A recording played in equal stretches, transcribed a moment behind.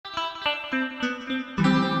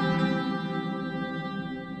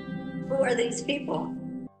are these people?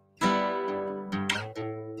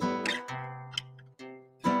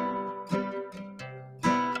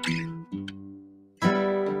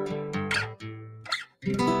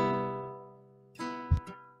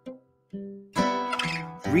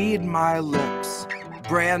 Read my lips.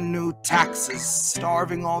 Brand new taxes,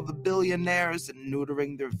 starving all the billionaires and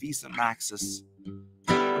neutering their Visa Maxes.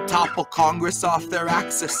 Topple Congress off their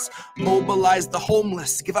axis, mobilize the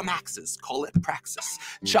homeless, give them axes, call it praxis.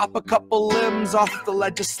 Chop a couple limbs off the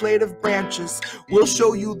legislative branches. We'll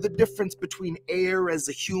show you the difference between air as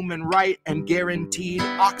a human right and guaranteed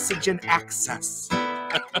oxygen access.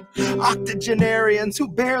 Octogenarians who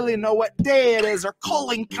barely know what day it is are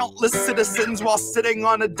calling countless citizens while sitting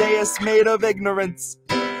on a dais made of ignorance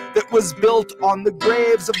that was built on the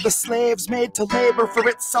graves of the slaves made to labor for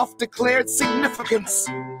its self-declared significance.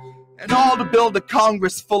 And all to build a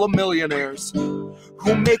Congress full of millionaires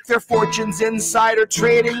who make their fortunes insider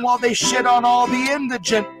trading while they shit on all the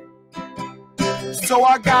indigent. So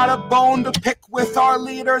I got a bone to pick with our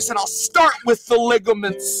leaders, and I'll start with the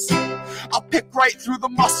ligaments. I'll pick right through the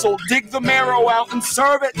muscle, dig the marrow out, and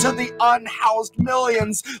serve it to the unhoused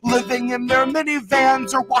millions living in their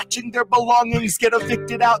minivans or watching their belongings get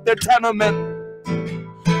evicted out their tenement.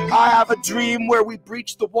 I have a dream where we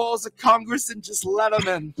breach the walls of Congress and just let them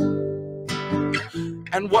in.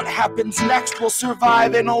 And what happens next will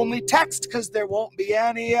survive in only text, because there won't be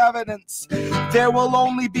any evidence. There will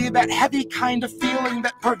only be that heavy kind of feeling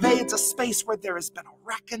that pervades a space where there has been a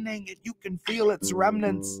reckoning and you can feel its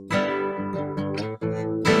remnants.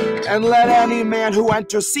 And let any man who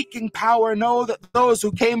enters seeking power know that those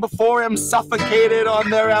who came before him suffocated on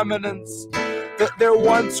their eminence. That there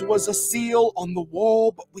once was a seal on the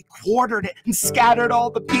wall, but we quartered it and scattered all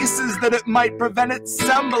the pieces that it might prevent its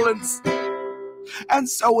semblance. And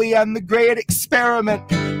so we end the great experiment.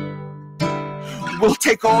 We'll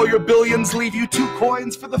take all your billions, leave you 2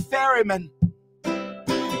 coins for the ferryman.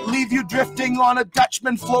 Leave you drifting on a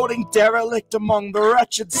Dutchman floating derelict among the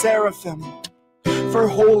wretched seraphim. For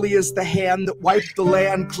holy is the hand that wiped the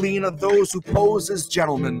land clean of those who pose as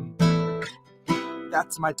gentlemen.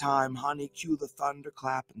 That's my time, honey. Cue the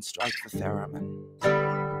thunderclap and strike the theremin.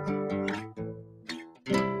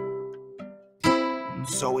 And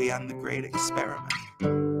so we end the great experiment.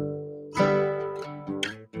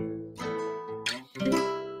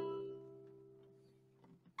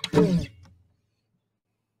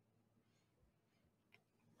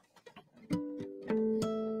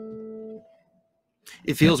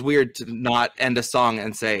 It feels weird to not end a song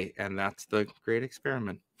and say, and that's the great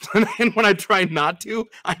experiment. And when I try not to,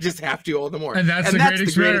 I just have to all the more. And that's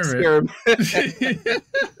the great experiment.